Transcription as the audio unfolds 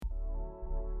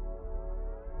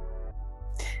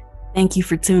Thank you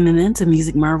for tuning in to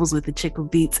Music Marvels with the Chick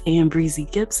with Beats and Breezy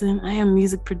Gibson. I am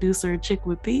music producer Chick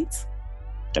with Beats.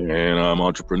 And I'm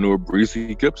entrepreneur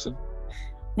Breezy Gibson.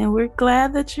 And we're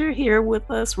glad that you're here with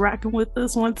us, rocking with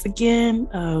us once again.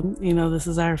 This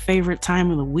is our favorite time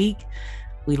of the week.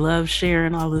 We love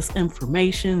sharing all this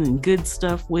information and good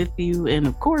stuff with you. And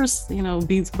of course,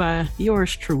 beats by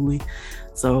yours truly.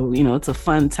 So, it's a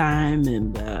fun time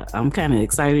and I'm kind of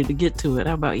excited to get to it.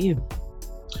 How about you?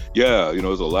 Yeah,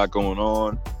 there's a lot going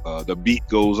on. The beat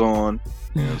goes on.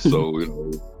 And so, we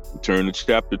turn the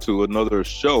chapter to another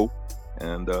show.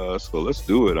 And so let's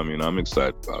do it. I mean, I'm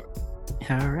excited about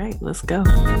it. All right, let's go.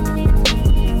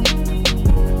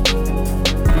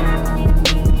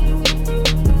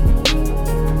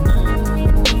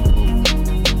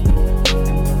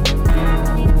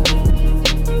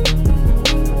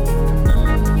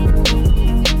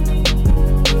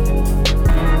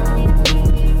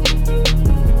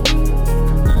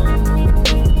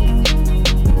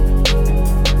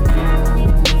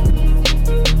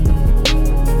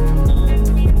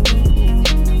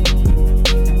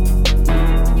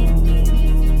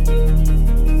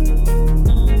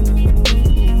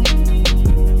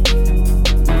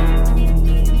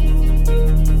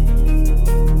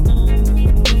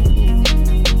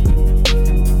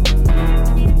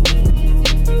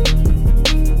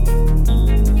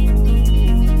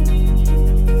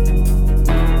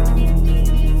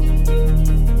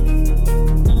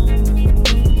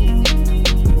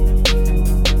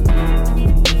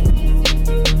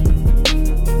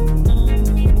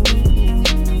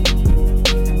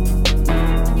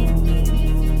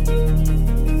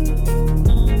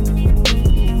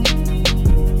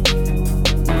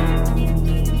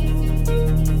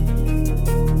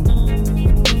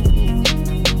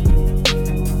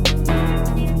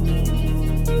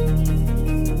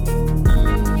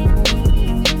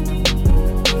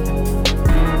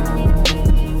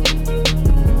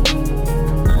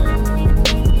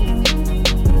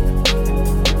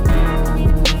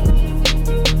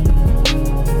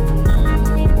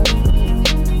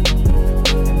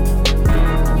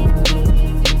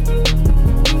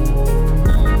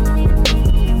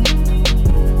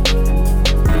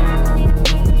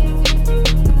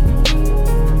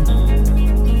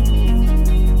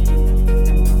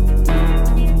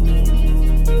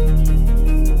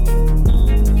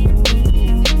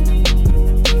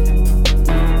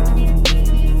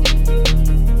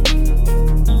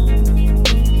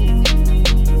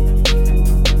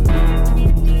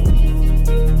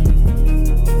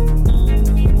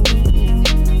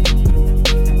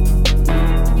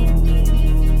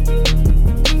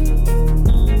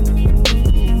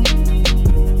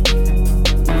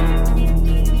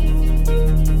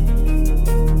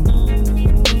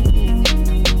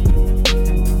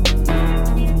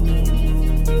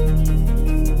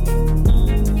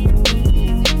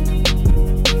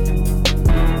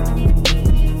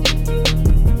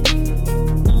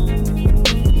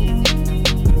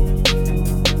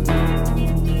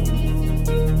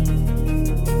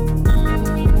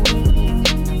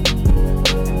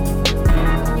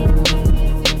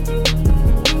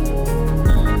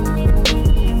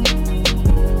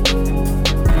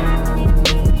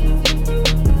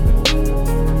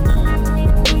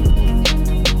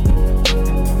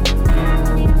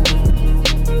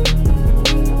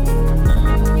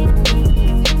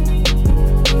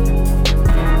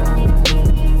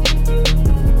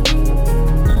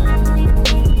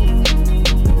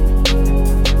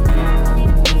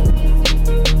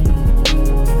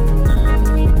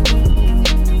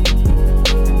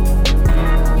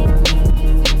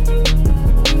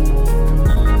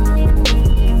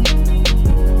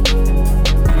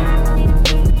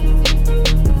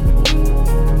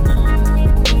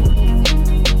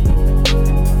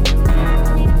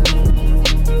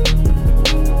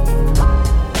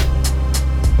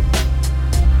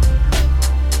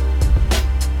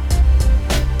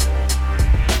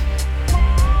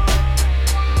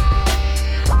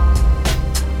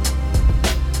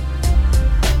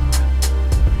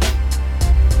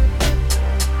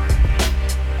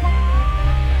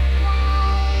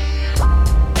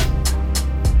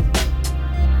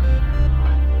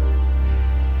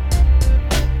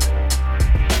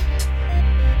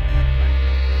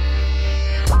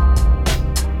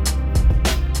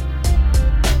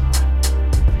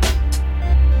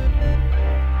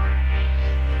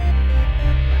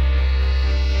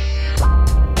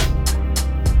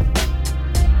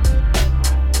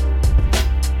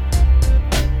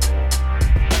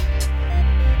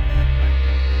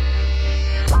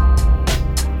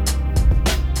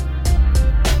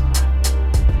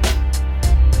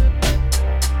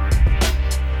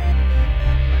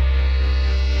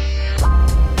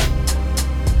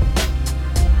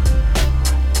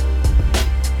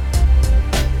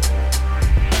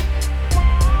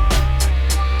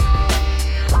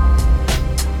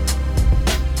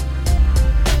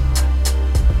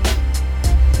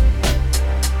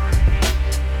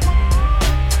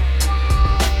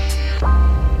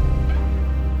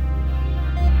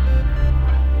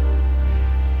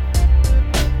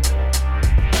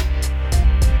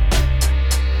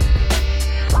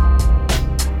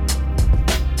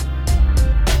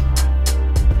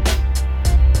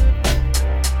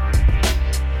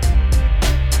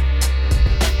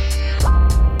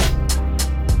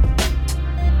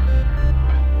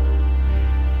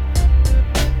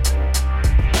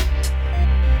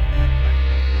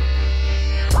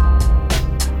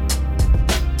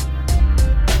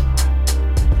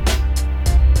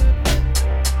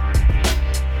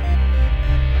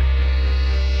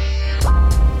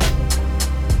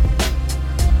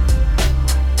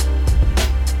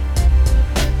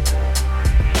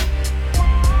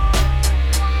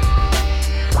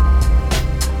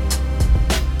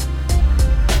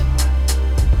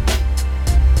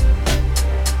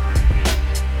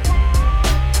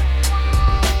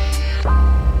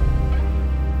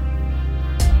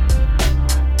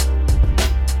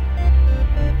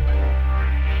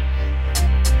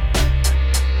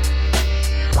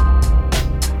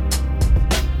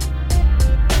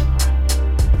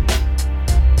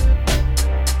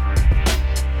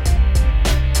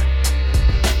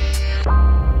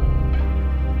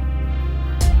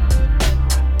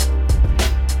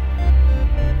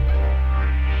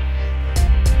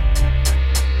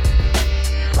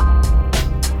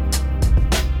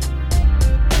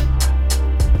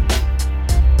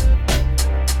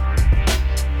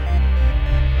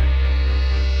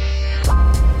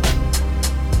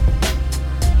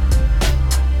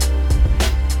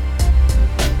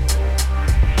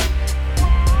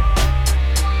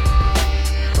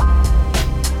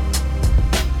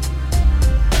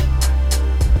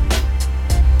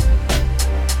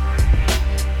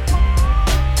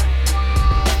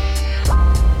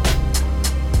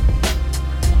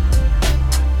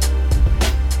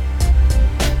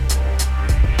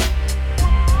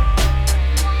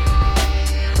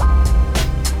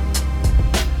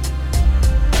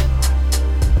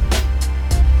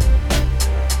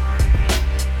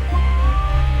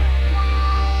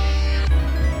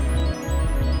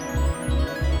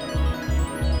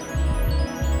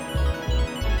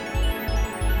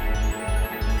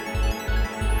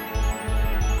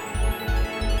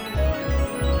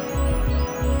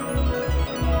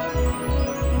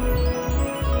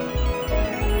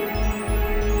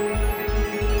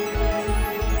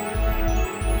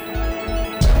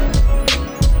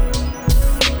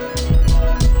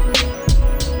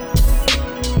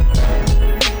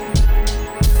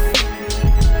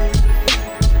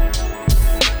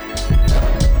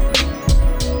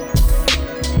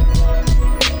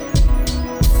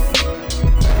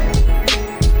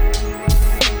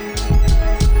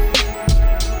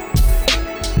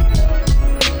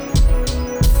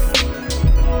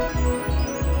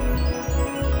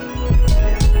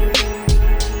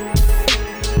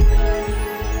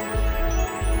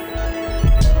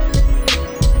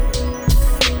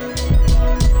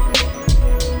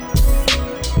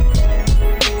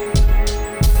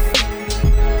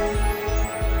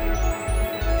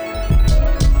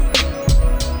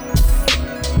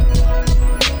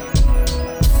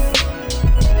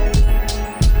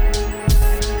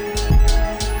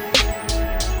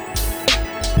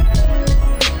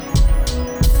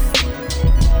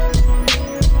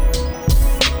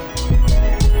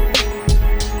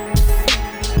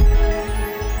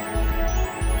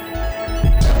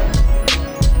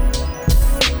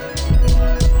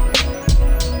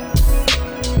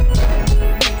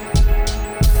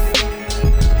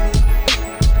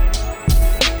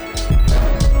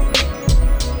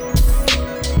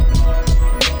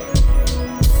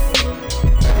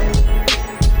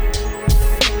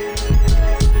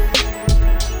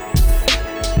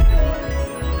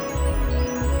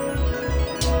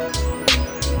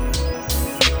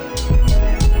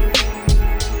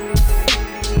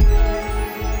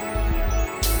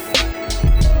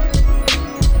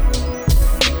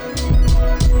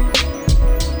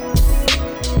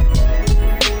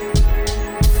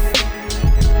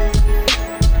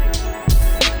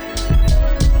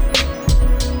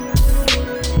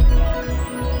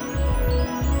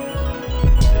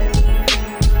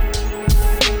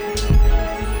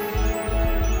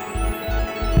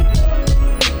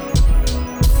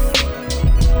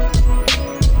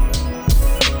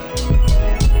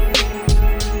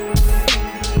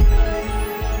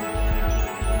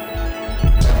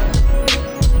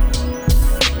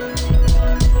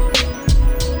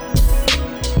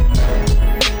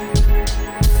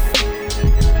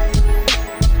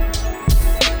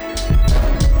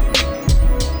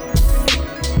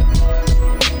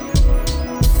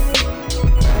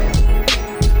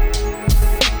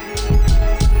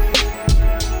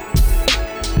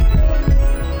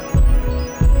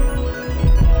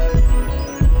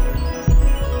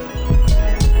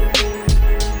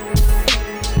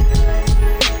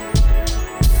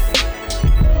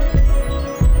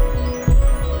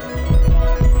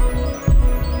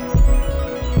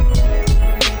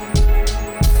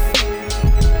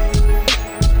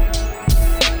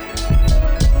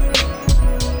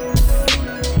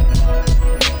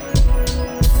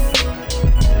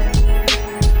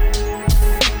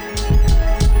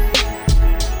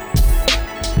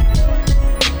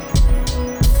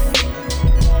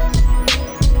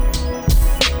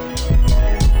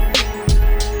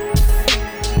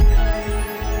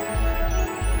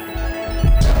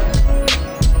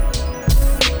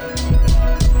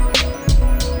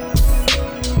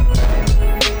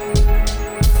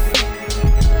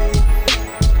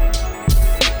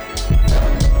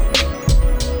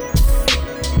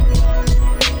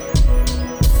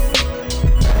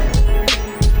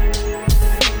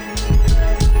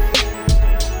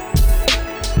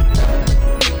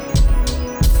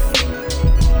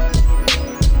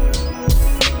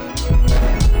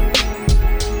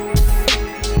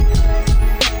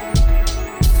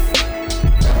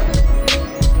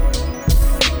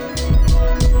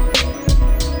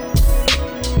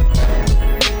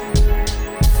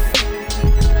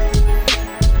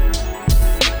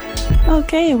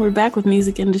 Okay, we're back with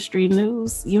music industry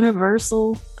news.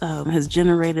 Universal has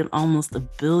generated almost $1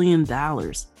 billion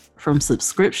from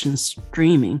subscription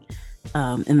streaming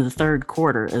in the third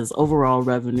quarter, as overall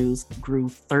revenues grew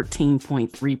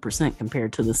 13.3%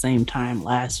 compared to the same time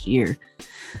last year.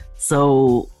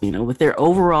 So, with their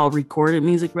overall recorded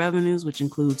music revenues, which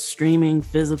includes streaming,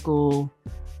 physical,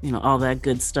 all that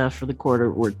good stuff for the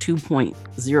quarter, were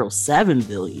 $2.07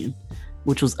 billion,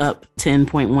 which was up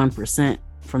 10.1%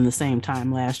 from the same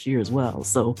time last year as well.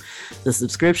 So the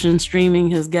subscription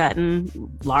streaming has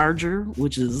gotten larger,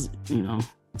 which is,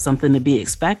 something to be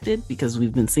expected because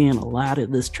we've been seeing a lot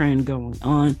of this trend going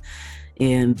on.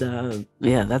 And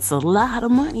that's a lot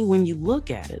of money when you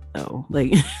look at it, though.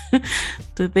 Like,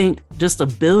 to think just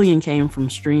 $1 billion came from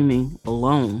streaming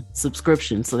alone,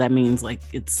 subscription. So that means like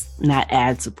it's not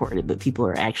ad supported, but people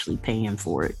are actually paying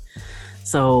for it.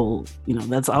 So,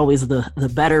 that's always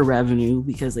the better revenue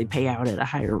because they pay out at a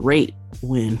higher rate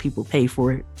when people pay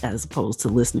for it as opposed to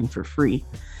listening for free.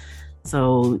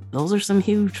 So those are some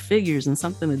huge figures and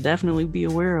something to definitely be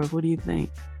aware of. What do you think?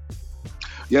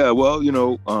 Yeah, well,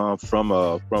 from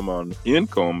an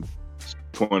income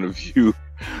point of view,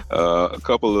 a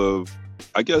couple of,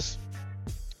 I guess,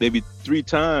 maybe 3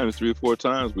 or 4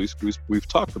 times we've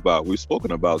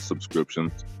spoken about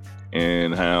subscriptions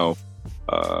and how,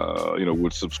 when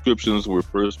subscriptions were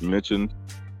first mentioned,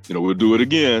 we'll do it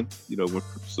again. When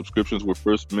subscriptions were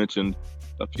first mentioned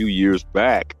a few years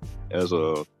back as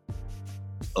a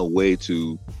way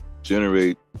to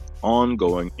generate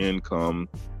ongoing income,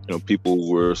 people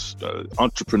were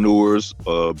entrepreneurs,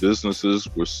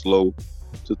 businesses were slow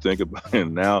to think about it.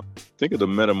 And now think of the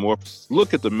metamorphosis.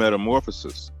 Look at the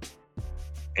metamorphosis,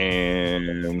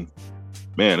 and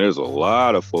man, there's a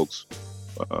lot of folks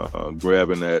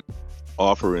grabbing that,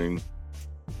 offering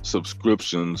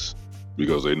subscriptions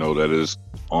because they know that is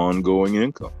ongoing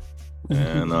income.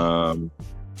 And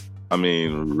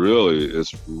really,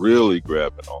 it's really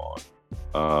grabbing on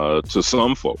to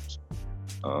some folks.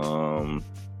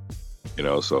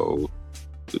 So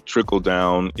the trickle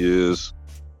down is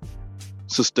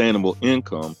sustainable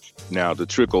income. Now the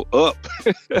trickle up,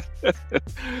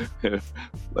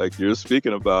 like you're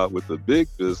speaking about with the big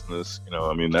business,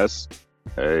 that's,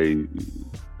 hey,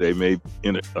 they may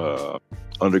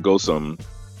undergo some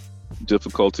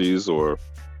difficulties or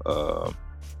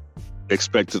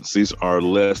expectancies are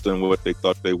less than what they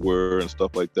thought they were and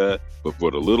stuff like that. But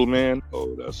for the little man,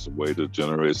 that's the way to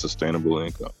generate sustainable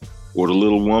income. Or the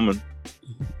little woman,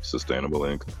 sustainable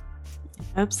income.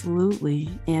 Absolutely.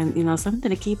 And, something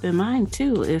to keep in mind,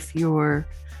 too, if you're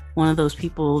one of those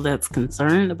people that's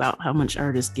concerned about how much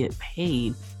artists get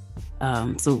paid.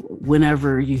 So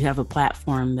whenever you have a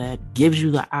platform that gives you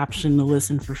the option to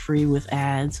listen for free with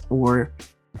ads, or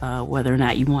whether or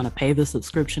not you want to pay the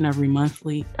subscription every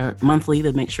monthly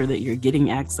to make sure that you're getting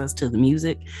access to the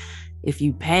music, if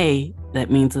you pay,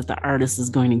 that means that the artist is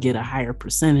going to get a higher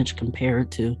percentage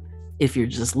compared to if you're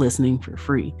just listening for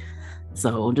free.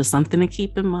 So just something to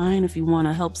keep in mind. If you want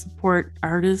to help support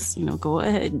artists, go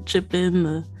ahead and chip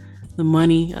in the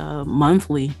money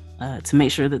monthly to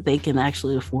make sure that they can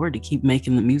actually afford to keep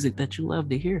making the music that you love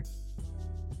to hear.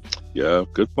 Yeah,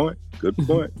 good point.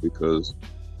 Because,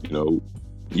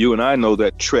 you and I know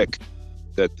that trek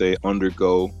that they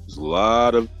undergo. There's a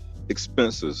lot of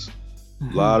expenses,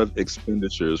 a lot of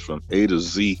expenditures from A to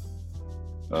Z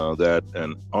that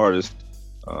an artist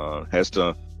has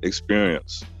to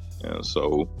experience. And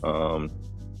so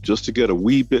just to get a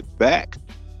wee bit back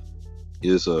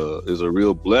is a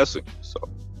real blessing. So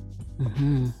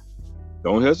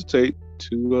don't hesitate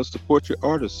to support your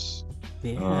artists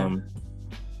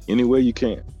any way you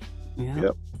can. Yeah.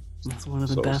 Yep. That's one of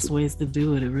the best ways to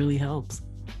do it. It really helps.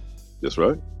 That's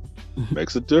right.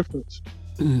 Makes a difference.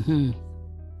 All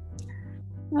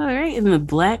right. And the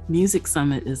Black Music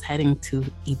Summit is heading to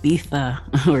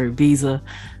Ibiza, or Ibiza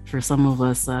for some of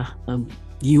us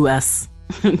U.S.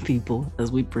 people,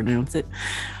 as we pronounce it.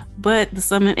 But the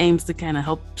summit aims to kind of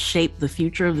help shape the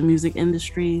future of the music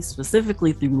industry,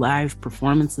 specifically through live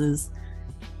performances,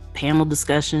 panel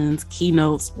discussions,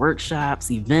 keynotes,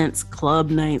 workshops, events, club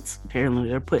nights. Apparently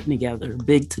they're putting together a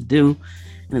big to-do,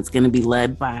 and it's going to be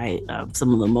led by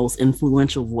some of the most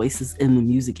influential voices in the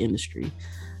music industry.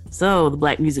 So the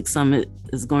Black Music Summit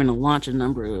is going to launch a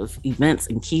number of events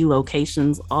in key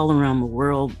locations all around the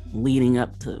world leading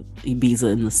up to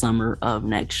Ibiza in the summer of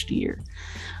next year.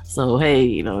 So,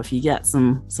 hey, if you got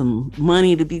some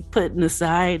money to be putting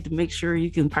aside to make sure you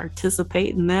can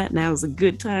participate in that, now is a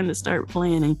good time to start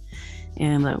planning.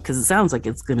 And because it sounds like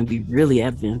it's going to be really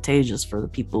advantageous for the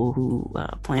people who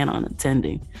plan on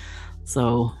attending.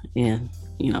 So, and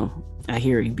I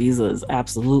hear Ibiza is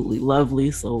absolutely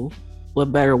lovely. So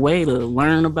what better way to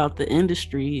learn about the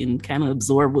industry and kind of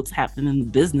absorb what's happening in the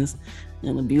business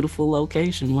in a beautiful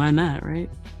location? Why not, right?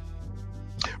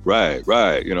 Right.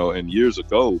 And years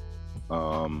ago,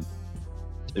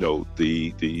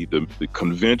 the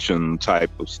convention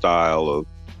type of style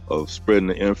of spreading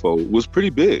the info was pretty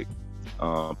big.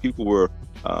 People were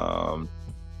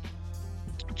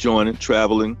joining,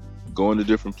 traveling, going to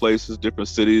different places, different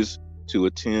cities to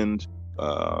attend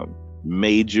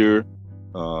major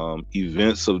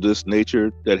events of this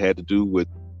nature that had to do with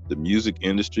the music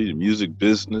industry, the music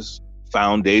business,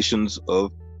 foundations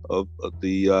of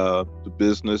the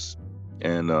business,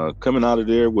 and coming out of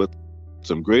there with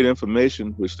some great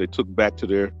information, which they took back to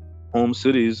their home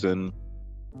cities and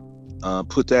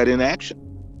put that in action.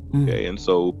 Okay, and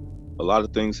so a lot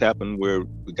of things happened where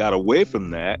we got away from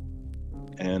that,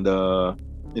 and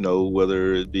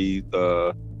whether it be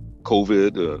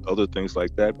COVID or other things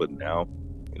like that, but now,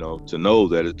 to know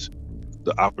that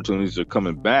the opportunities are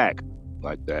coming back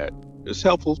like that, it's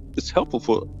helpful. It's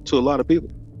helpful to a lot of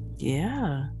people.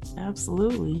 Yeah,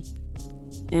 absolutely.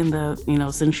 And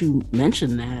since you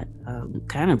mentioned that,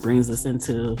 kind of brings us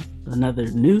into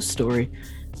another news story.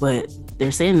 But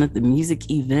they're saying that the music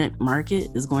event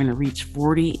market is going to reach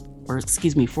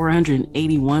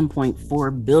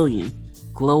 481.4 billion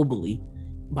globally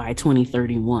by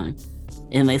 2031.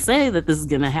 And they say that this is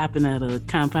going to happen at a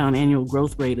compound annual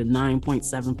growth rate of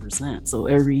 9.7%. So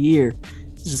every year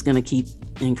it's just going to keep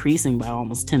increasing by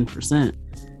almost 10%.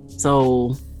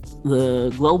 So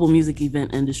the global music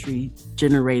event industry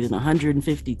generated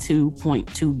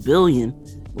 152.2 billion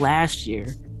last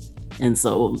year. And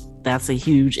so that's a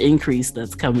huge increase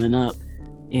that's coming up.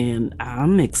 And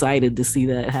I'm excited to see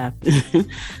that happen.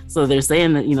 So they're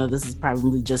saying that, this is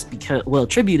probably just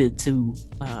attributed to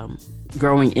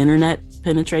growing internet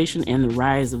penetration and the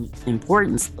rise of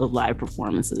importance of live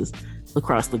performances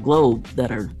across the globe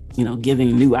that are,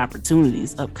 giving new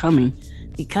opportunities upcoming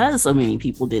because so many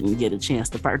people didn't get a chance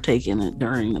to partake in it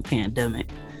during the pandemic.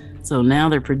 So now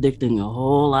they're predicting a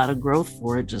whole lot of growth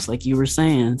for it, just like you were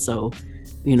saying. So,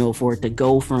 for it to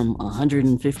go from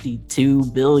 152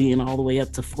 billion all the way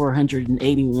up to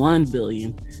 481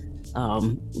 billion,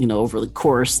 over the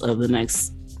course of the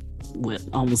next,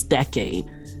 almost decade,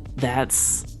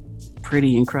 that's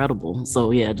pretty incredible.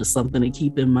 So yeah, just something to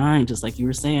keep in mind, just like you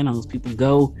were saying, those people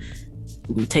go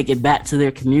and take it back to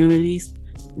their communities.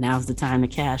 Now's the time to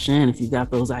cash in. If you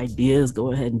got those ideas,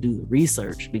 go ahead and do the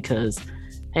research, because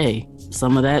hey,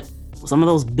 some of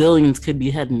those billions could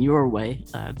be heading your way,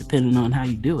 depending on how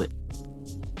you do it.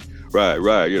 Right.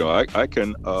 I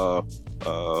can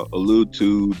allude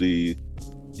to a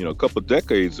couple of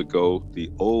decades ago,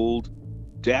 the old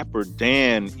Dapper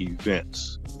Dan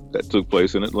events that took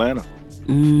place in Atlanta,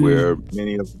 where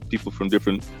many of the people from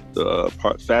different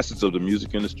facets of the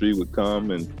music industry would come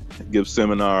and give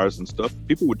seminars and stuff.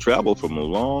 People would travel from a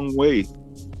long way.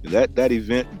 That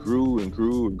event grew and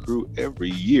grew and grew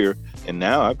every year. And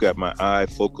now I've got my eye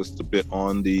focused a bit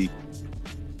on that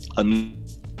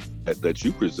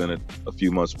you presented a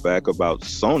few months back about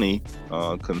Sony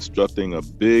constructing a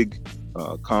big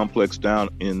complex down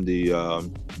in the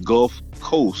Gulf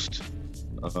Coast.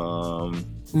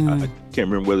 I can't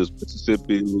remember whether it's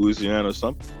Mississippi, Louisiana,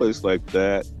 someplace like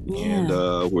that. Yeah. And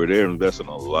where they're investing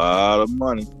a lot of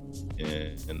money.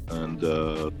 And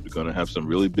we're going to have some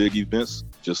really big events,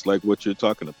 just like what you're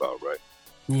talking about, right?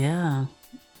 Yeah.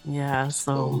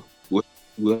 So we'll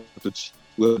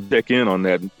check in on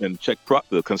that and check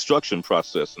the construction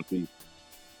process and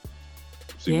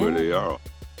see where they are.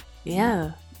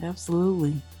 Yeah,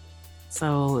 absolutely.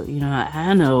 So,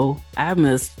 I know I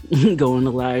missed going to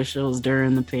live shows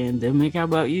during the pandemic. How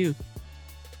about you?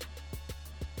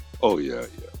 Oh, yeah.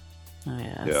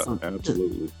 Yeah, so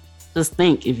absolutely. Just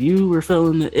think, if you were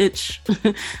feeling the itch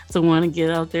to want to get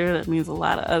out there, that means a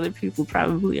lot of other people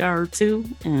probably are too.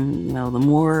 And, the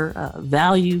more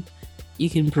value you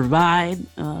can provide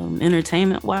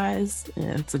entertainment-wise,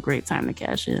 it's a great time to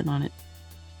cash in on it.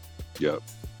 Yep,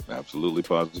 absolutely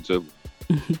positive.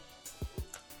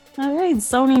 All right,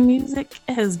 Sony Music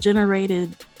has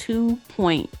generated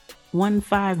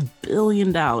 $2.15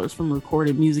 billion from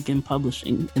recorded music and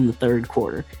publishing in the third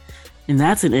quarter. And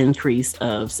that's an increase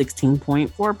of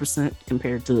 16.4%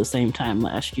 compared to the same time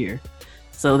last year.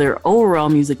 So their overall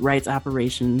music rights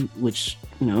operation, which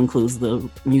includes the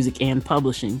music and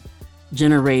publishing,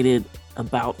 generated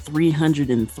about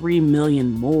 303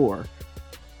 million more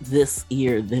this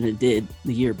year than it did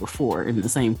the year before in the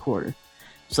same quarter.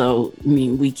 So,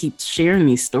 we keep sharing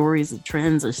these stories. The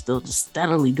trends are still just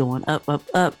steadily going up.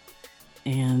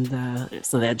 And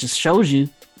so that just shows you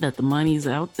that the money's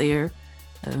out there.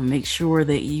 Make sure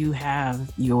that you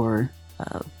have your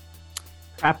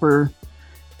proper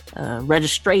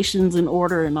registrations in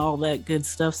order and all that good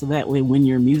stuff. So that way, when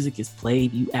your music is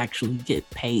played, you actually get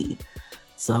paid.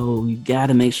 So you got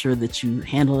to make sure that you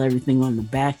handle everything on the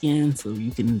back end so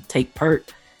you can take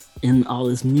part in all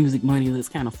this music money that's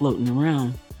kind of floating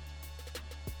around.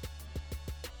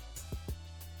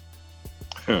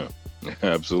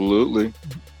 Absolutely.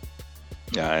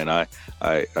 Yeah, and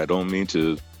I don't mean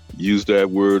to use that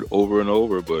word over and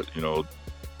over, but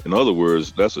in other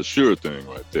words, that's a sure thing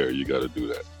right there. You got to do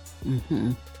that.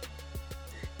 Mm-hmm.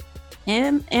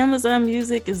 And Amazon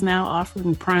Music is now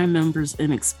offering Prime members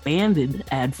an expanded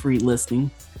ad-free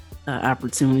listing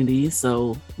opportunity.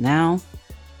 So now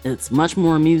it's much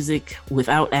more music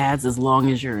without ads as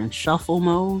long as you're in shuffle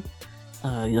mode.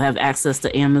 You'll have access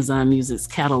to Amazon Music's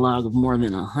catalog of more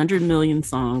than 100 million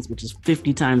songs, which is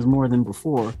 50 times more than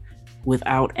before,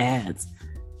 without ads.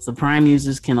 So Prime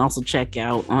users can also check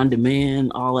out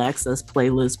on-demand, all-access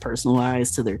playlists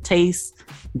personalized to their tastes,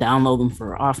 download them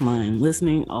for offline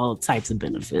listening, all types of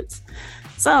benefits.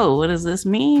 So what does this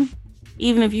mean?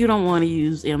 Even if you don't want to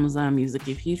use Amazon Music,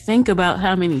 if you think about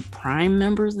how many Prime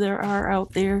members there are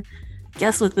out there,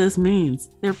 guess what this means?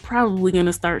 They're probably going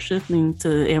to start shifting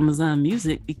to Amazon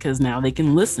Music because now they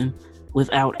can listen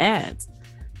without ads.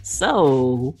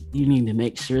 So you need to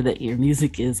make sure that your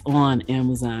music is on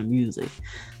Amazon Music.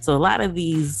 So a lot of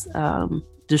these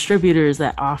distributors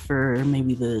that offer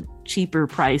maybe the cheaper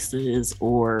prices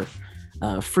or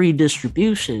free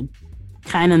distribution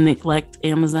kind of neglect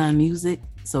Amazon Music.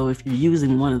 So if you're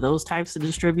using one of those types of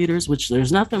distributors, which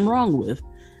there's nothing wrong with,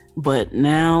 but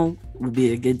now would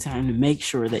be a good time to make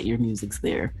sure that your music's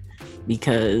there.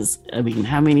 Because, I mean,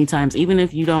 how many times, even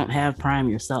if you don't have Prime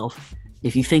yourself,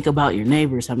 if you think about your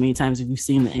neighbors, how many times have you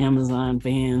seen the Amazon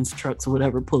vans, trucks, or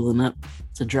whatever pulling up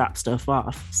to drop stuff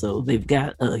off? So they've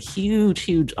got a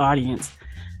huge audience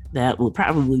that will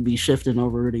probably be shifting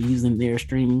over to using their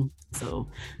streaming. So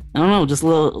I don't know, just a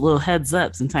little heads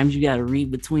up. Sometimes you got to read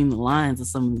between the lines of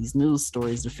some of these news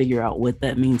stories to figure out what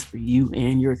that means for you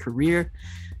and your career.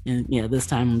 And yeah, this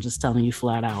time I'm just telling you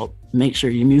flat out, make sure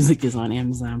your music is on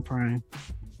Amazon Prime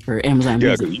or Amazon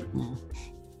Music.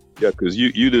 Yeah, because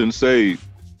you didn't say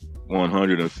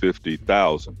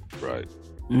 150,000, right?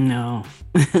 No,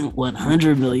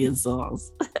 100 million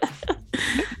songs.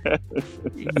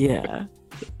 Yeah.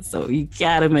 So you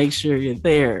gotta make sure you're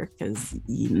there because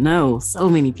so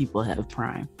many people have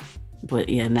Prime. But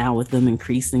yeah, now with them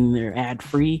increasing their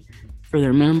ad-free for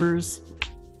their members,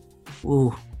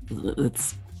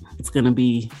 it's gonna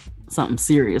be something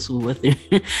serious with what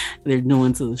they're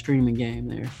doing to the streaming game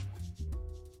there.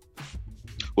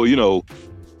 Well,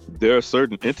 there are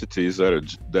certain entities that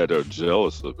are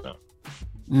jealous of them,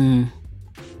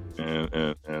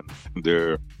 and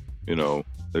they're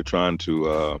trying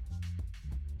to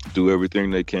do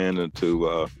everything they can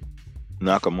to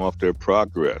knock them off their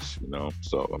progress.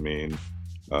 So I mean,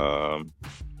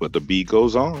 but the beat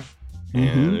goes on,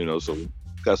 and so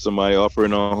got somebody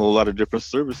offering a whole lot of different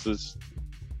services.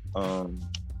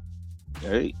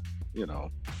 Hey,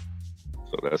 so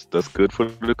that's good for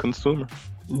the consumer.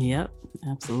 Yep,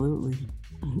 absolutely.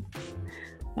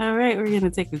 All right, we're going to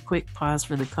take a quick pause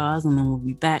for the cause, and then we'll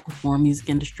be back with more music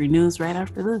industry news right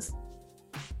after this.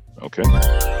 Okay.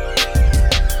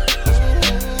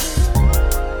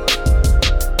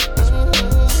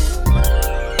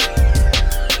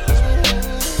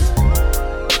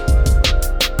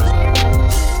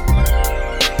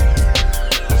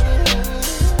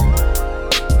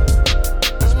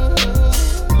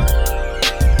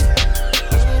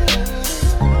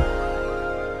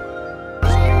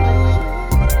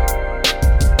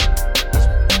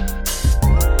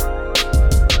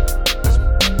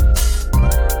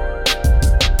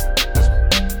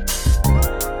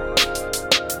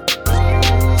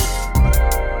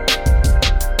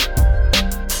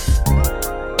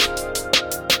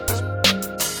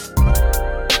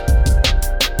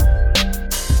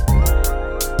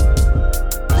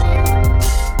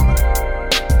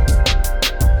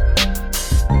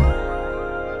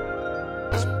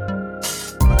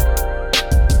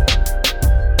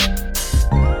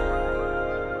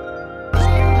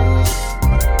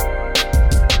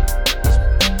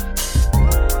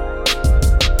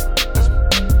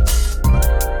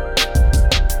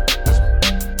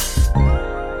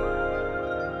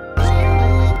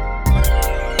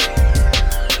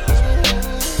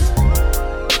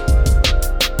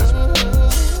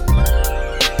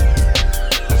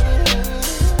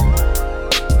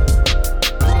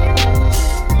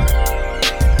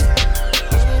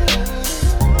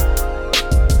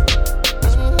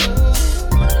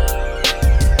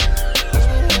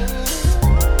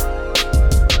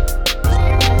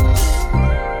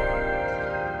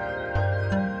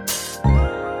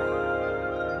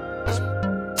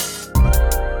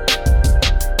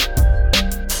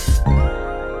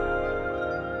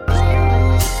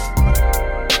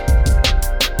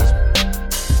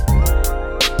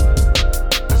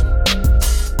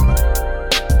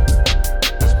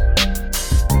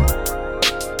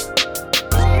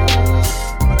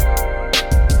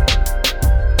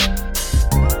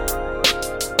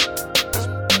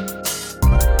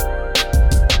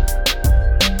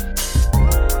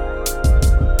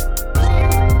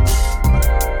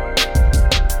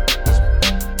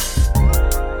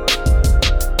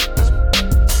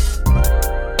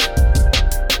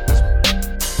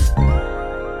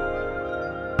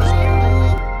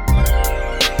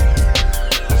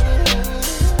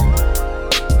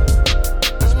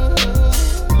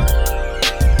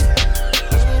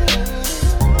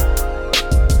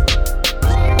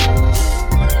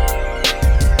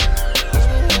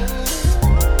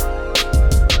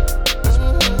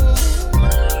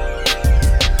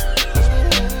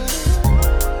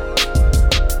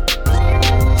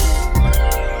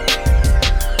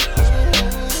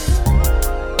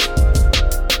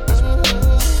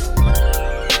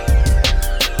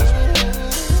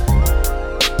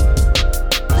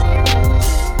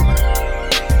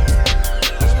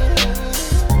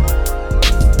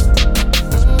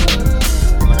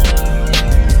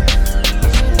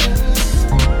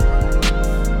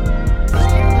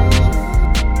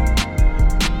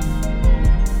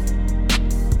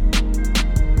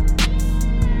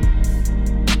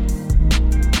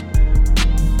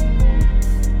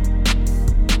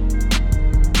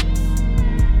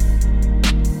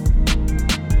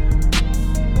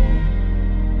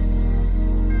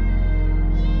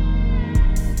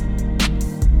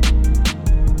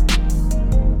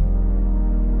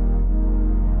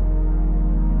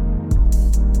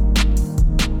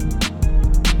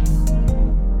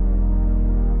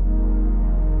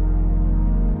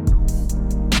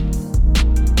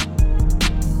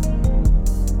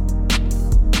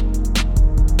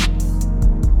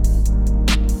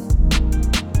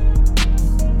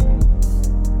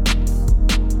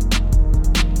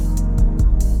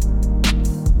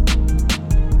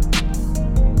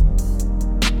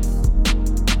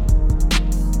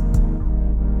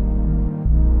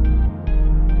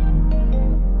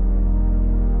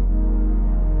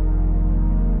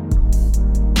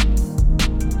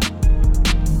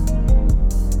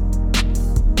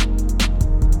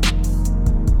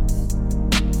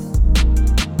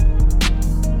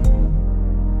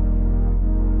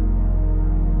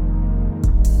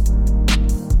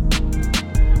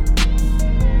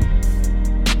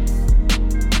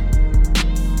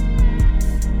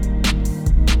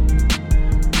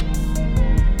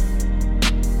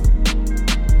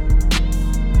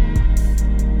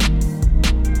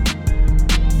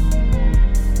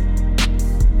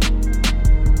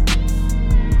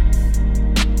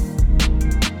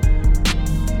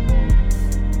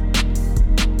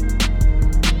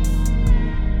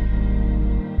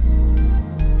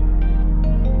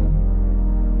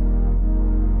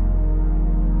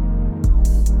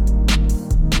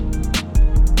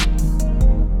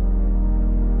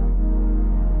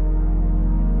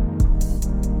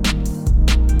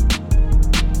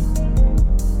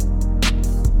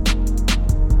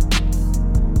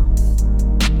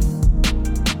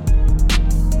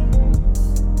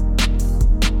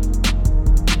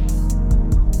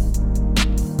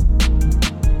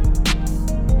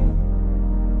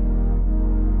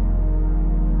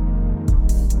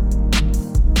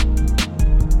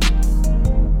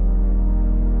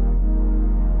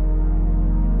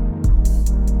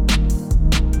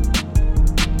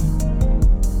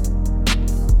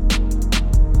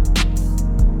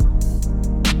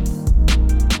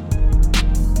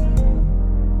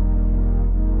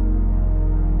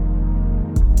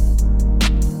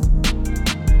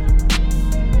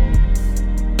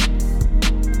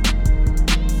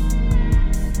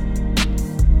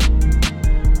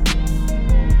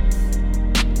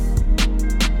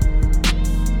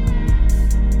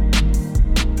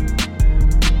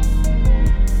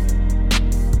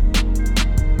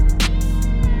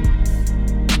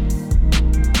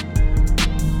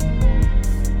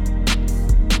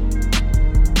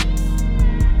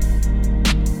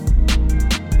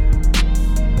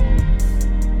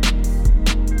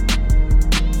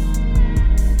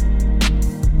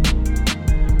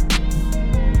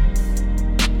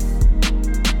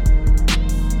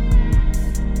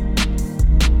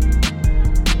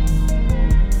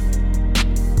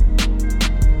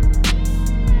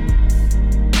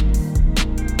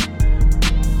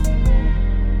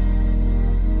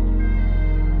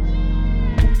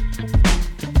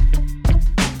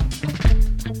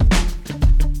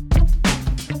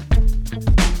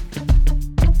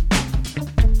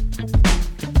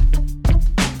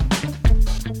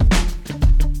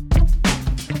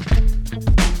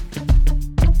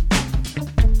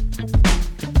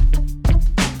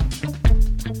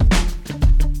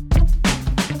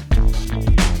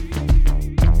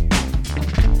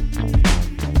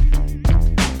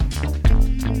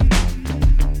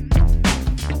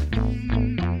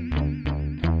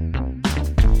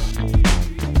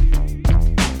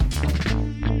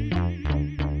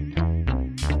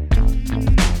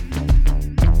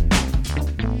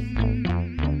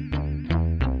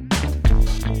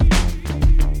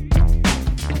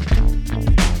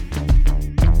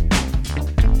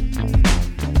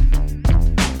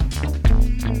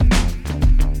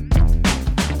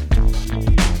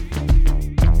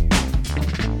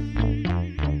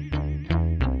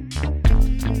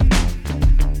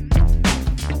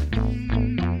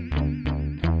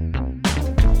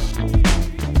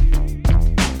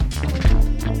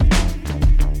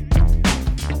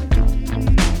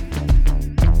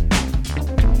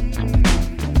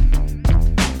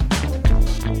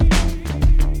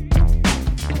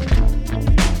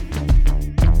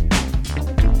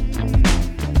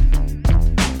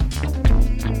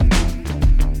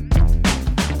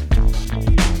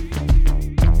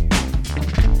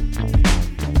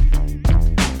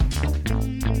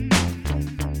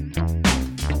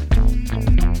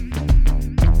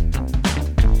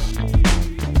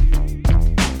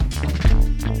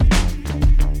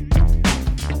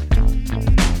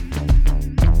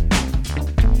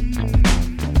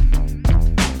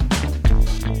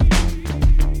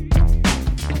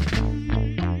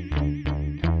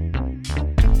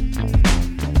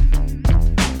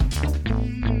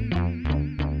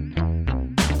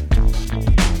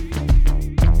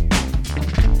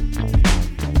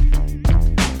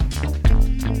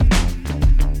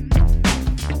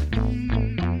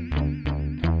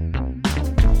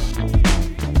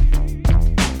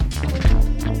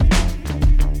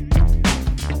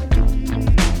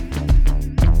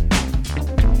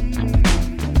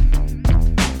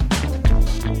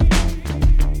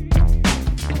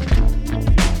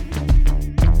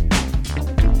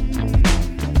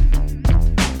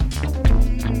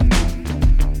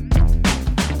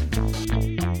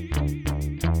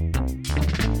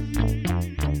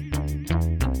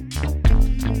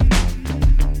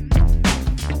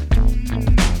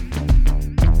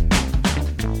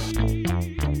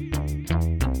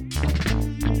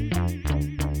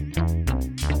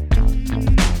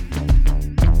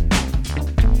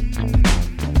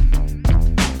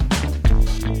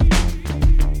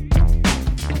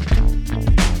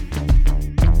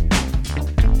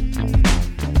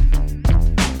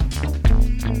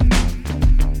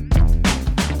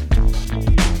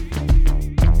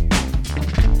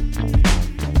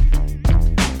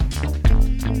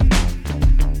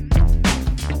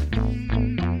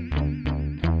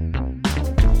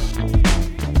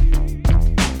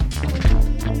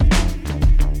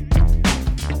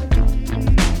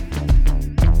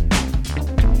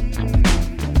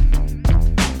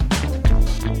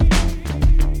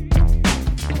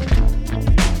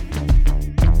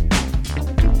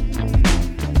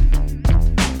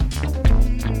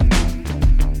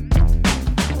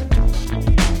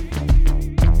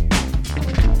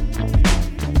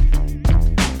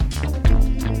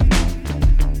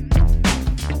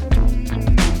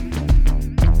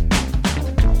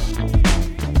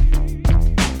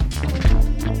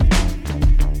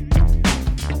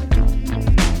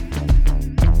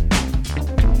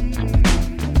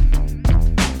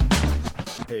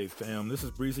 this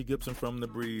is Breezy Gibson from the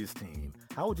Breeze team.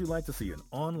 How would you like to see an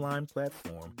online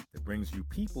platform that brings you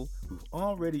people who've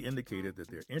already indicated that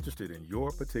they're interested in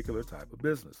your particular type of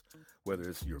business? Whether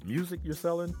it's your music you're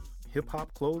selling,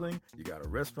 hip-hop clothing, you got a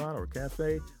restaurant or a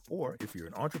cafe, or if you're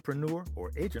an entrepreneur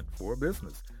or agent for a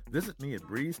business. Visit me at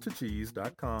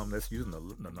breeze2cheese.com. That's using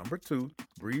the number 2,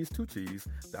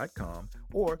 breeze2cheese.com,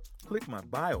 or click my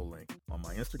bio link on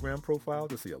my Instagram profile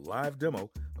to see a live demo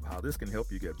of how this can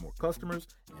help you get more customers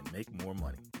and make more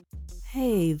money.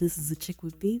 Hey, this is A Chick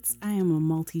with Beats. I am a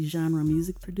multi-genre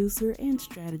music producer and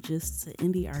strategist to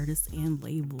indie artists and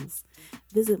labels.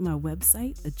 Visit my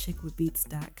website,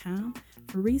 achickwithbeats.com,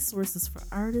 for resources for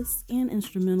artists and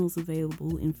instrumentals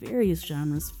available in various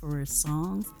genres for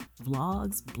songs,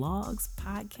 vlogs, blogs,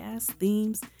 podcasts,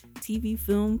 themes, TV,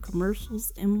 film,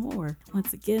 commercials, and more.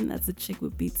 Once again, that's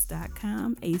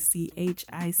achickwithbeats.com,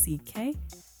 ACHICKWITBEATZ.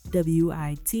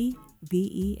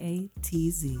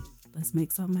 Let's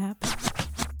make something happen.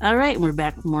 All right, we're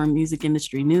back with more music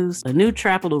industry news. A new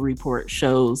Trapital report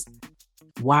shows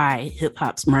why hip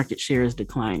hop's market share is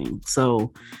declining.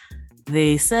 So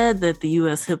they said that the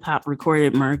U.S. hip hop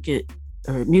recorded market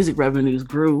or music revenues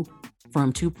grew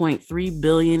from $2.3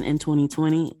 billion in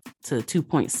 2020 to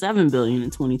 $2.7 billion in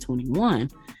 2021,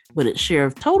 but its share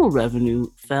of total revenue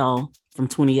fell from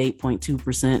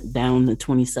 28.2% down to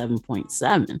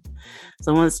 27.7%.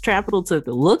 So once Trapital took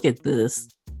a look at this,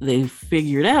 they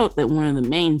figured out that one of the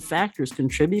main factors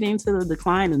contributing to the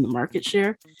decline in the market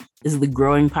share is the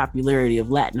growing popularity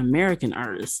of Latin American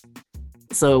artists.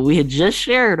 So we had just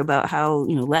shared about how,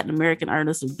 Latin American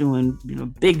artists are doing,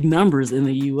 big numbers in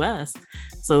the US.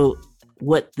 So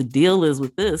what the deal is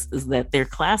with this is that they're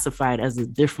classified as a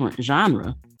different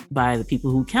genre by the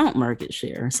people who count market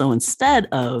share. So instead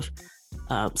of,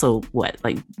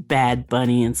 like Bad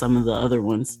Bunny and some of the other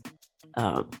ones,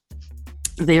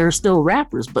 they're still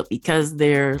rappers, but because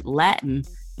they're Latin,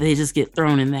 they just get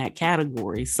thrown in that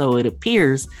category. So it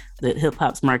appears that hip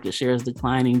hop's market share is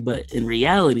declining, but in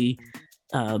reality,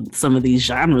 some of these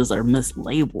genres are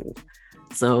mislabeled.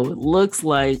 So it looks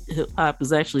like hip hop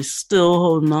is actually still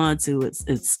holding on to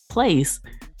its place,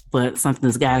 but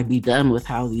something's got to be done with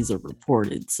how these are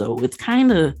reported. So it's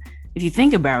kind of, if you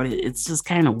think about it, it's just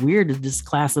kind of weird to just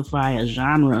classify a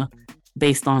genre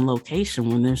based on location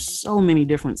when there's so many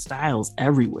different styles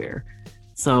everywhere.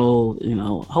 So,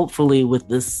 hopefully with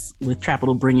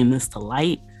Trapital bringing this to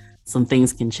light, some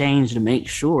things can change to make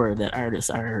sure that artists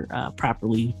are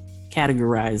properly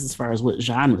categorized as far as what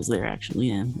genres they're actually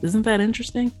in. Isn't that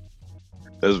interesting?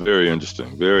 That's very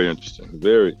interesting. Very interesting.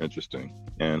 Very interesting.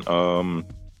 And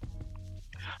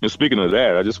speaking of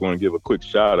that, I just want to give a quick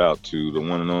shout out to the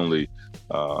one and only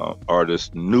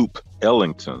artist Noop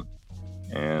Ellington.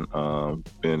 And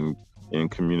been in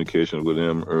communication with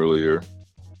him earlier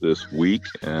this week,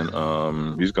 and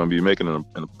he's going to be making an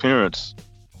appearance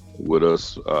with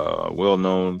us.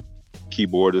 Well-known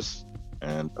keyboardist,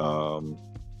 and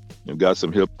got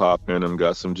some hip hop in him,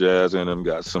 got some jazz in him,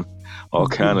 got some all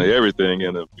kind of everything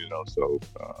in him. So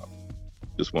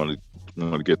just wanted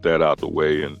to get that out the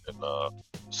way and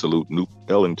salute Noop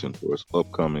Ellington for his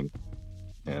upcoming.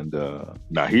 And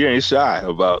now he ain't shy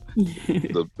about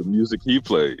the music he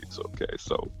plays. Okay,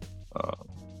 so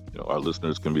our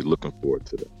listeners can be looking forward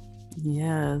to that.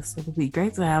 Yes, it'll be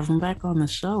great to have him back on the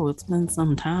show. It's been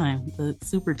some time, but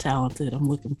super talented. I'm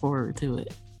looking forward to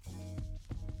it.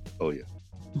 Oh yeah.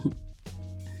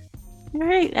 All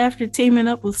right. After teaming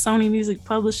up with Sony Music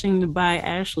Publishing to buy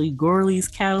Ashley Gorley's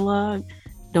catalog,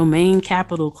 Domain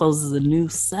Capital closes a new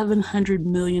 $700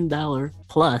 million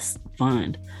plus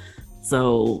fund.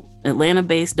 So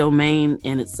Atlanta-based Domain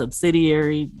and its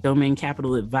subsidiary, Domain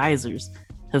Capital Advisors,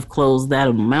 have closed that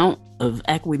amount of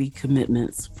equity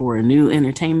commitments for a new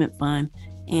entertainment fund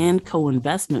and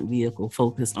co-investment vehicle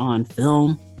focused on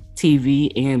film,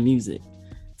 TV, and music.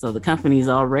 So the company's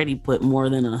already put more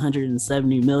than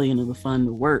 $170 million of the fund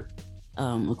to work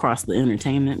across the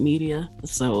entertainment media.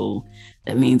 So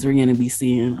that means we're going to be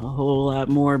seeing a whole lot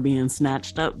more being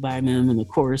snatched up by them. And of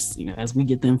course, as we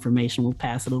get the information, we'll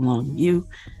pass it along to you.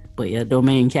 But yeah,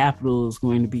 Domain Capital is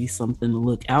going to be something to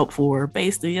look out for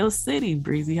based in your city,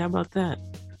 Breezy. How about that?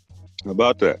 How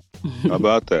about that? How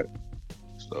about that?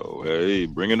 So, hey,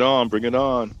 bring it on. Bring it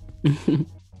on.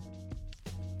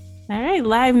 All right.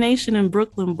 Live Nation and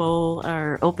Brooklyn Bowl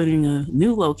are opening a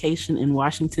new location in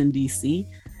Washington, D.C.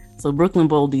 So Brooklyn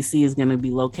Bowl, D.C. is going to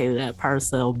be located at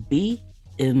Parcel B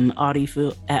in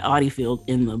Audiefield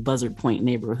in the Buzzard Point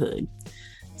neighborhood.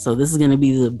 So this is going to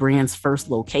be the brand's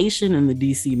first location in the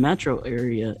D.C. metro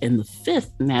area and the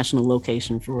fifth national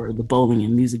location for the bowling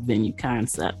and music venue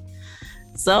concept.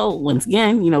 So once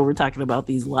again, we're talking about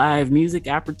these live music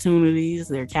opportunities.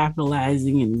 They're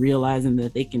capitalizing and realizing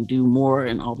that they can do more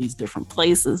in all these different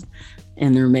places,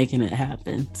 and they're making it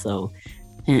happen. So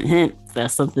hint, hint, if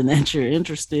that's something that you're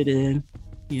interested in,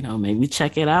 maybe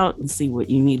check it out and see what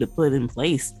you need to put in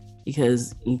place,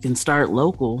 because you can start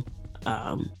local,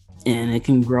 and it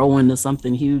can grow into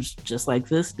something huge just like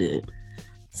this did.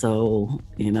 So,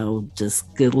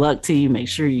 just good luck to you. Make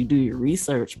sure you do your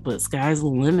research, but sky's the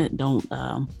limit. Don't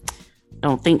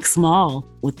think small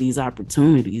with these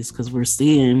opportunities, because we're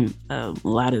seeing a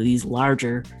lot of these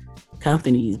larger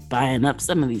companies buying up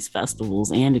some of these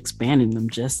festivals and expanding them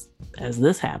just as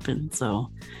this happened. So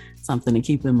something to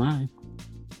keep in mind.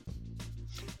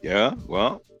 Yeah,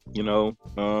 well,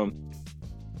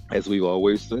 as we've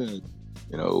always said,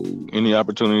 any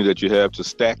opportunity that you have to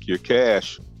stack your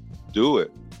cash, do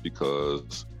it,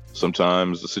 because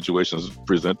sometimes the situations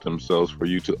present themselves for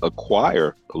you to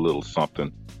acquire a little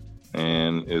something,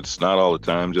 and it's not all the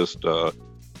time just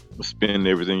spend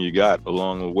everything you got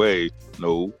along the way.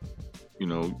 No,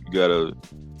 you gotta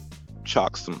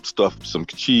chalk some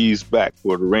cheese back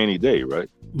for the rainy day, right?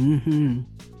 Mm-hmm.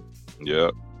 Yeah.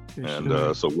 For and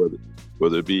sure. So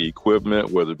whether it be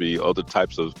equipment, whether it be other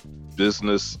types of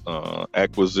business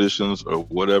acquisitions or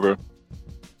whatever,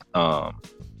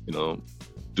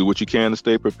 do what you can to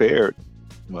stay prepared.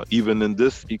 Even in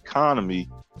this economy,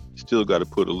 you still got to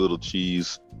put a little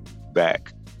cheese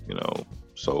back,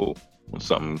 so when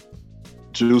something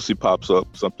juicy pops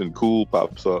up, something cool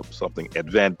pops up, something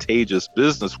advantageous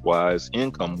business-wise,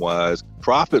 income-wise,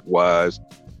 profit-wise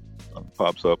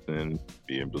pops up, and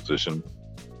be in position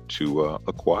to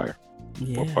acquire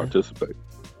or participate.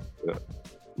 Yeah.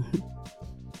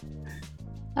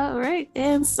 All right.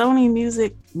 And Sony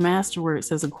Music Masterworks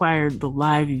has acquired the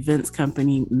live events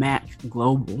company Mac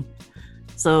Global.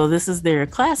 So this is their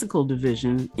classical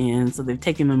division. And so they've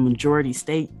taken a majority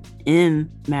stake in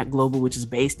Mac Global, which is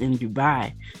based in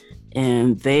Dubai.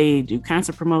 And they do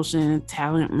concert promotion,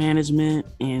 talent management,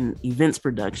 and events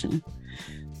production.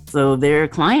 So their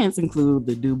clients include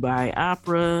the Dubai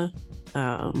Opera,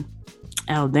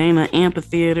 Al Dana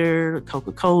Amphitheater,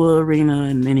 Coca-Cola Arena,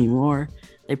 and many more.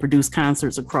 They produce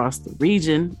concerts across the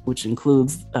region, which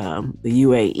includes the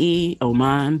UAE,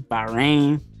 Oman,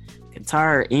 Bahrain,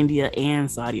 Qatar, India, and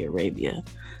Saudi Arabia.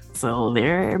 So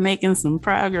they're making some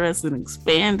progress and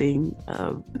expanding.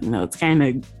 It's kind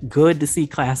of good to see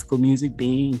classical music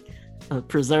being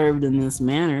preserved in this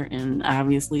manner. And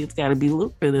obviously, it's got to be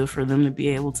lucrative for them to be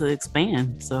able to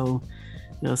expand. So,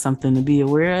 something to be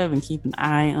aware of and keep an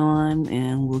eye on.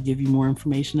 And we'll give you more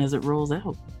information as it rolls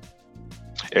out.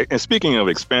 And speaking of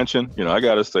expansion, I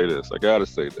got to say this.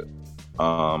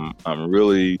 I'm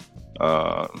really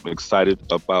excited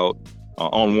about,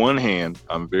 on one hand,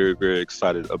 I'm very, very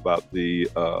excited about the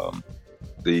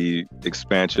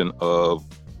expansion of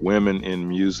women in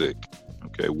music,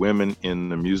 women in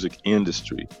the music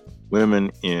industry,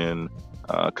 women in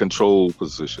control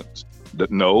positions.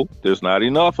 No, there's not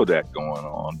enough of that going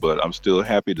on, but I'm still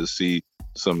happy to see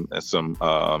some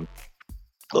of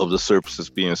the surfaces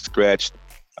being scratched.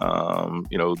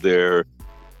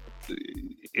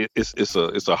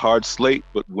 It's a hard slate,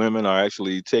 but women are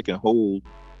actually taking hold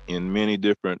in many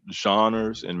different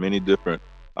genres and many different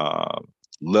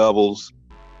levels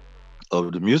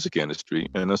of the music industry,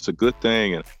 and that's a good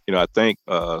thing. And I think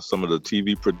some of the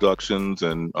TV productions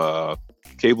and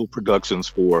cable productions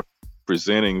for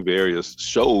presenting various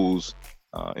shows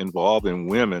involving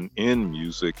women in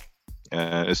music,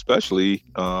 and especially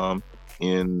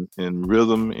in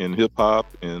rhythm, in hip hop,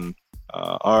 in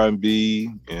R&B,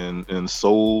 and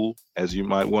soul, as you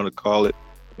might want to call it.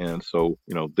 And so,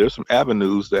 there's some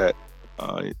avenues that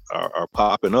are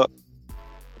popping up,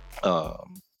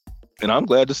 and I'm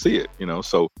glad to see it.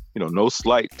 So no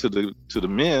slight to the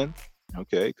men,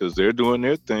 because they're doing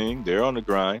their thing, they're on the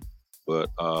grind. But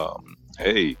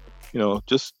hey,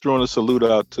 just throwing a salute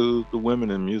out to the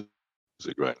women in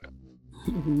music right now.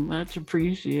 Much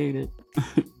appreciated.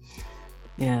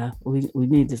 Yeah, we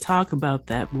need to talk about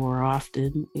that more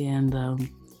often. And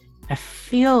I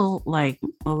feel like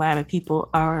a lot of people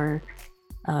are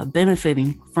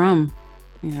benefiting from,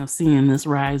 seeing this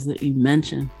rise that you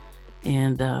mentioned.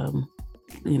 And,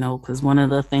 because one of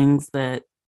the things that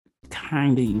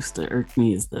kind of used to irk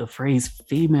me is the phrase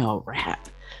female rap.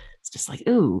 It's just like,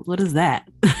 ooh, what is that?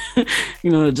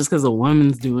 Just because a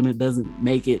woman's doing it doesn't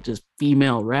make it just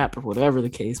female rap or whatever the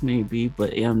case may be.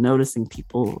 But I'm noticing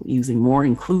people using more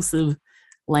inclusive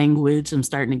language. I'm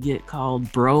starting to get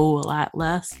called bro a lot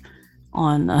less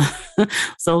on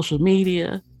social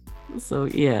media. So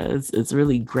yeah, it's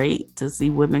really great to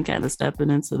see women kind of stepping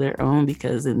into their own,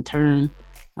 because in turn,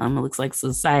 It looks like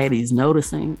society's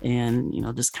noticing and,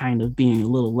 just kind of being a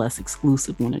little less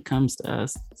exclusive when it comes to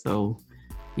us. So,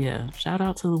 yeah, shout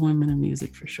out to the women in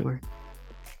music for sure.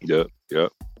 Yep.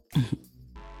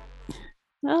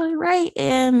 All right.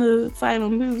 And the final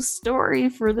news story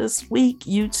for this week,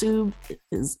 YouTube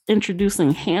is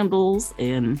introducing handles.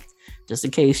 And just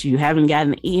in case you haven't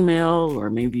gotten an email,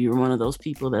 or maybe you're one of those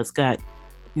people that's got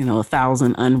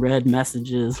 1,000 unread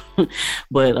messages,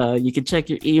 but you can check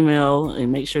your email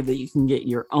and make sure that you can get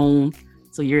your own.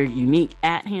 So your unique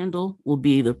 @handle will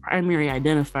be the primary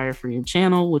identifier for your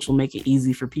channel, which will make it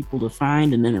easy for people to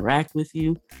find and interact with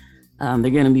you.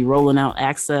 They're going to be rolling out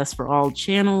access for all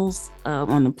channels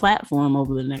on the platform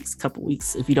over the next couple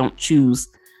weeks. If you don't choose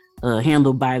a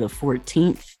handle by the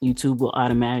 14th, YouTube will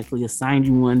automatically assign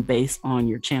you one based on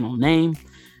your channel name.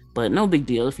 But no big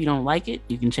deal. If you don't like it,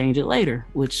 you can change it later,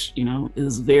 which,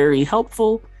 is very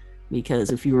helpful,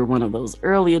 because if you were one of those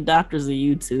early adopters of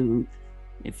YouTube,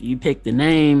 if you picked the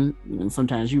name, and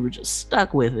sometimes you were just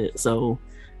stuck with it. So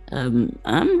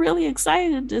I'm really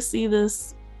excited to see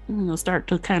this, start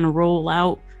to kind of roll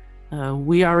out.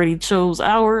 We already chose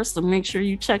ours, so make sure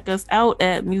you check us out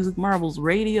at Music Marbles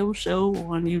Radio Show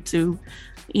on YouTube.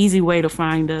 Easy way to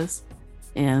find us.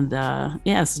 And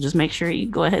so just make sure you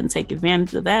go ahead and take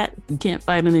advantage of that. If you can't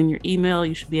find it in your email,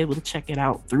 you should be able to check it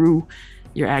out through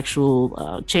your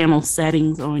actual channel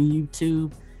settings on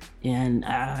YouTube. And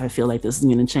I feel like this is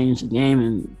going to change the game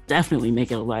and definitely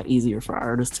make it a lot easier for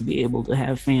artists to be able to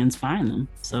have fans find them.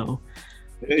 So,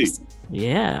 hey,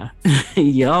 yeah,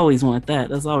 you always want that.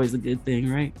 That's always a good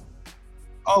thing, right?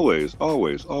 Always.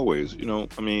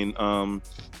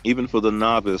 Even for the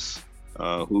novice,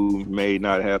 who may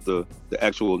not have the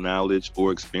actual knowledge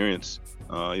or experience,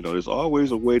 there's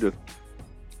always a way to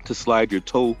slide your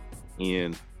toe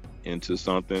into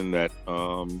something that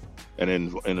an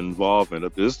involvement, a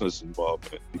business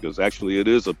involvement, because actually it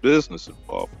is a business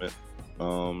involvement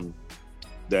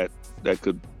that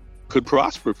could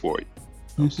prosper for you.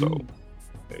 Mm-hmm. So,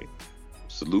 hey,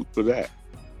 salute for that.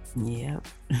 Yep.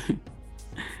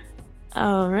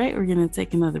 All right, we're gonna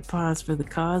take another pause for the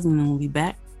cause, and then we'll be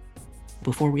back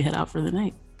before we head out for the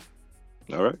night.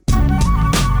 All right.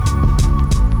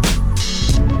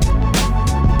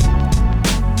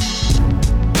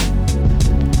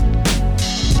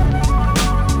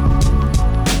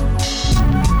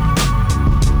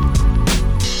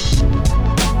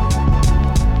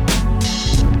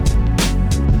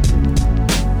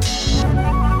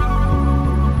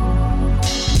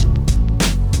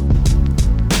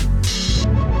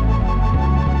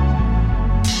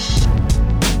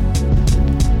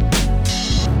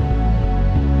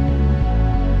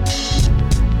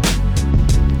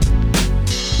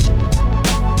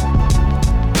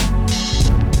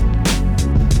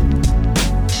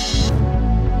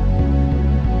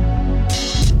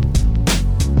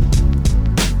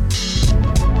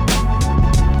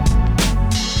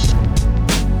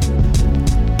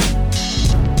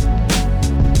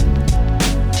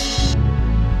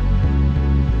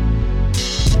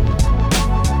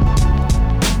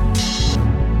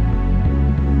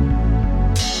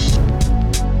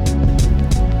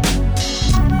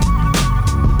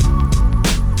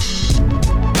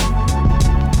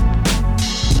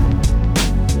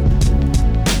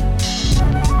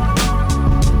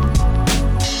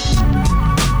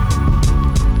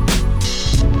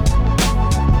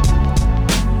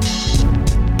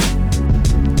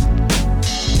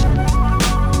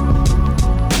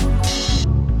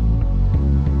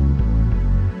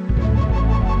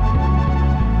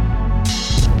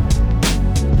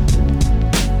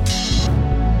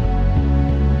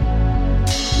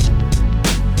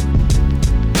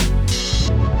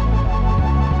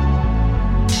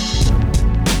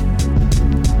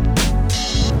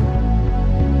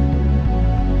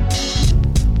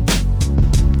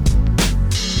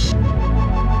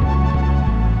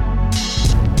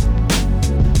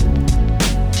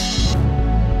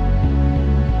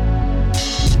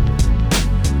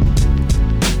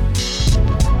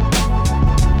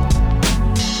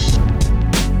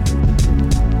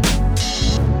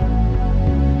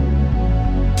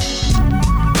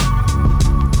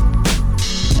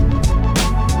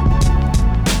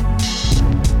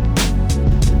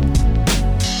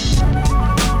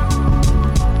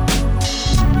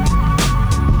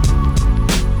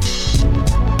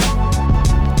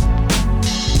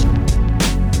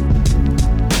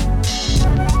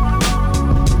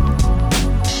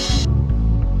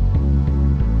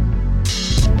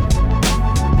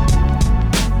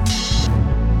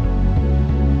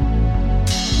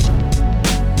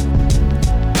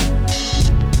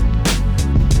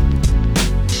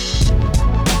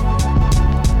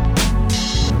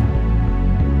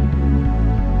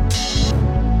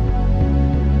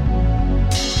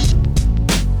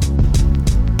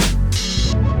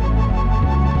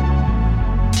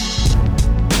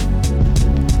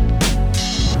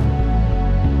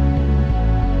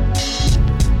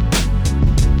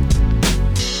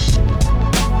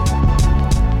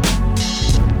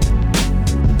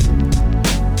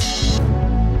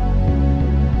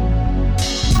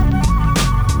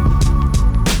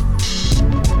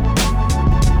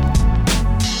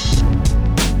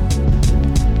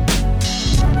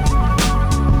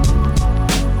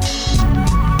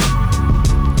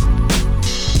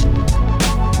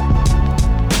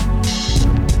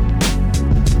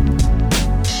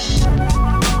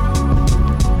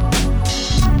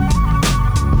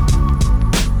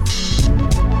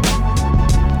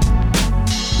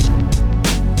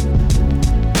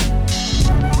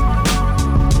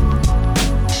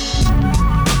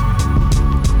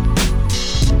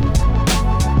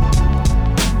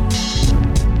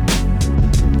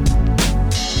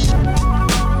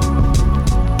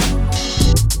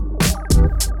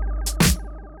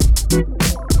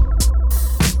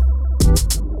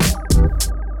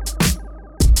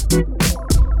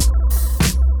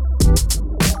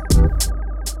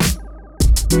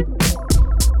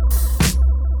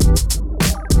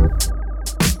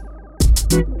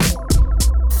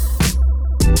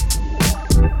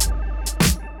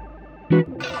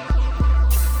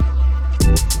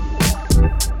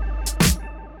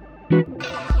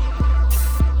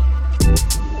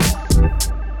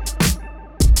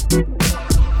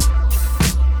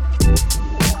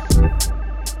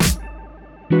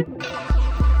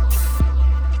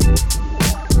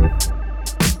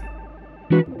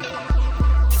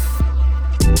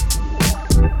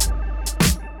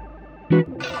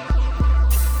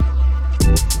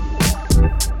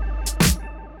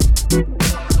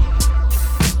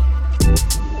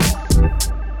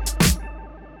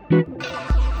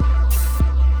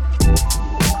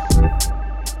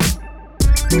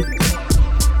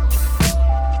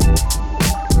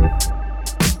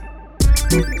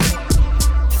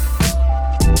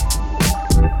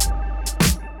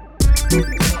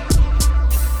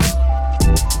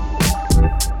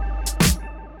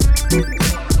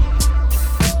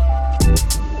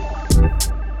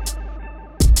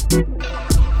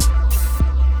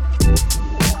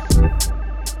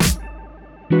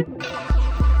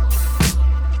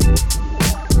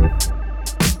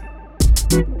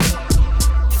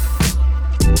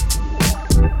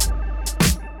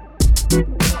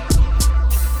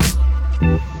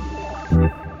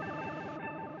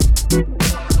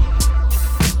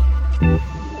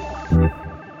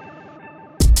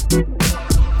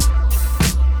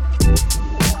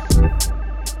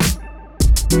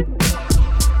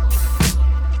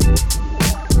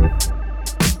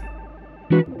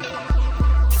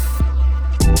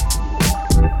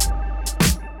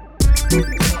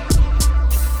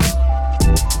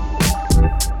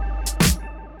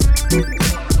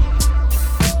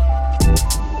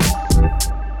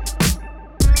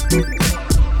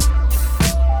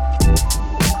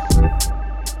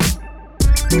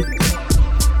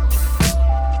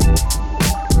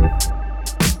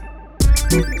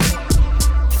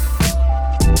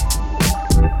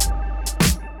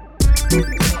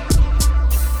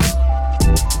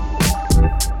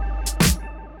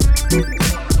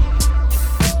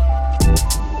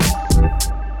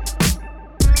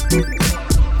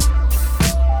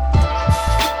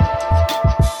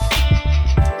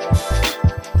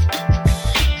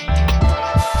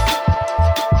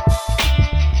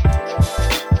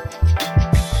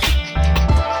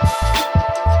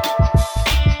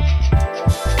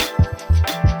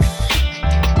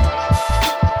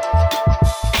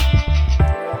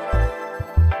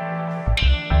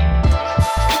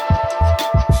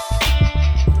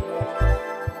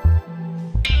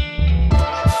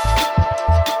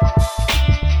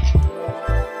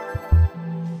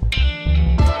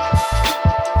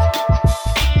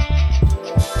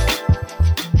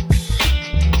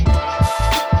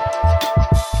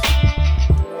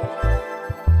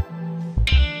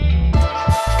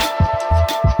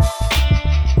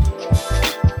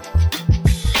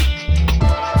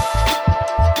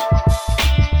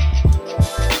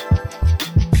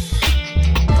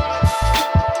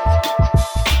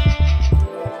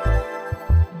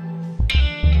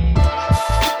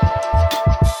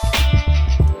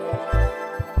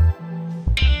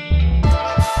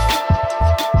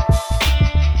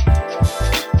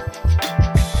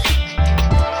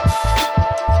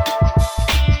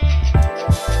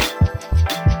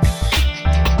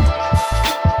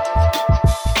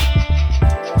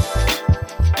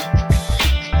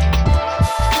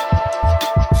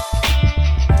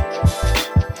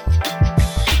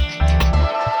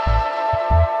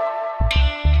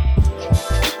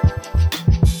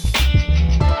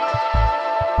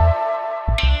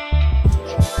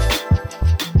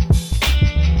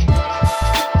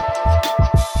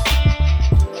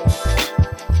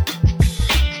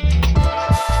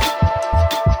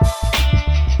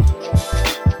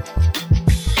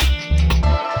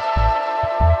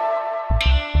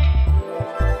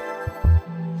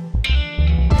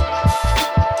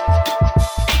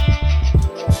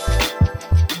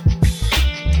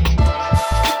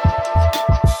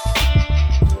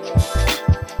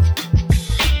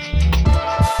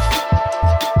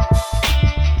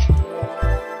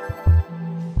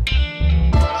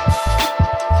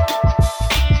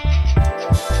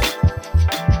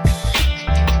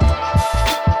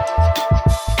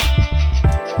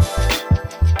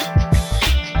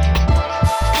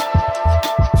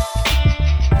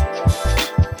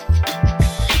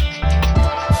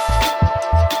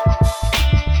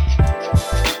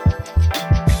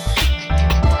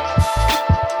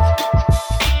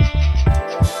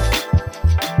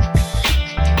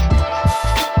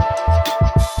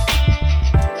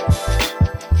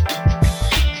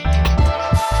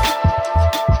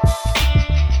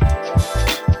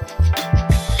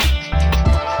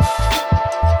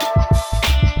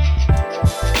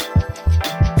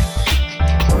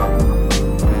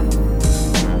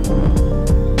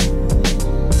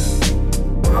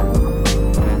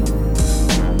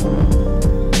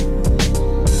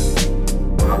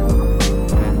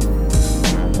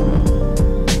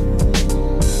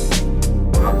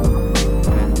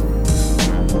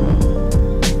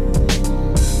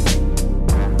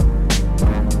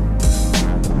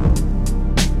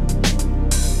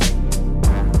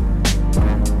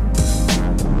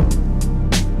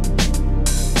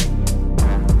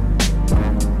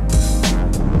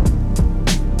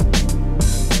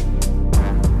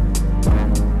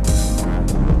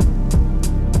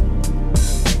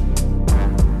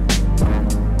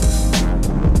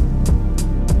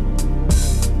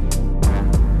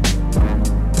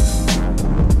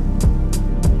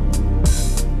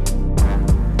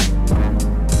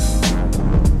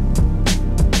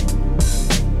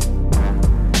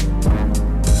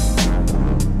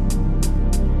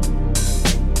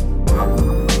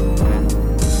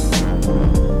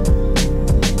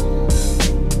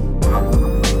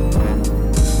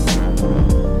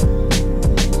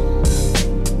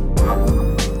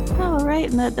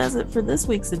 and that does it for this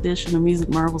week's edition of Music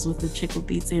Marvels with the Chickle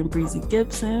Beats and Breezy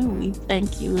Gibson. We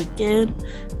thank you again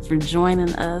for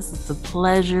joining us. It's a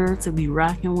pleasure to be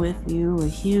rocking with you. A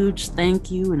huge thank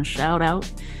you and a shout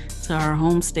out to our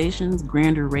home stations,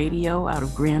 Grander Radio out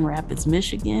of Grand Rapids,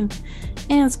 Michigan,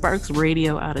 and Sparks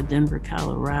Radio out of Denver,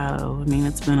 Colorado. I mean,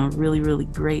 it's been a really, really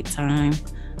great time.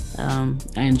 I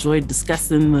enjoyed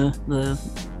discussing the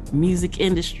music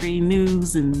industry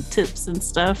news and tips and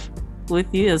stuff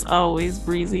with you, as always,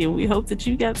 Breezy, and we hope that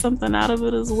you got something out of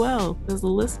it as well as a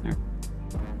listener.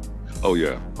 Oh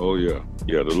yeah,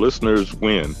 the listeners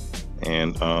win,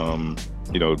 and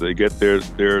they get their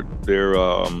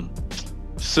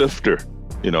sifter,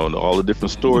 and all the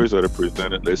different stories that are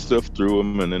presented. They sift through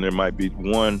them, and then there might be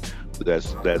one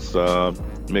that's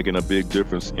making a big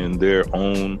difference in their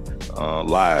own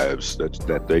lives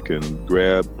that they can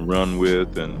grab, run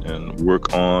with, and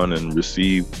work on and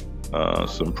receive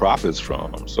some profits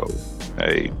from. So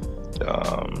hey,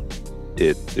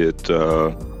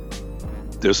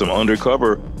 there's some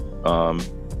undercover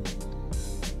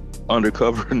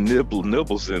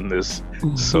nibbles in this.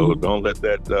 Mm-hmm. So don't let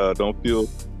that don't feel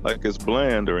like it's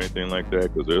bland or anything like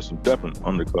that, because there's some definite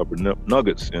undercover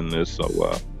nuggets in this.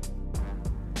 So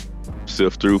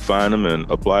sift through, find them,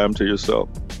 and apply them to yourself.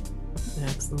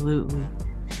 Absolutely.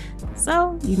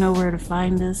 So you know where to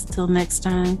find us. Till next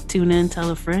time, tune in, tell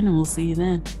a friend, and we'll see you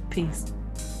then. Peace.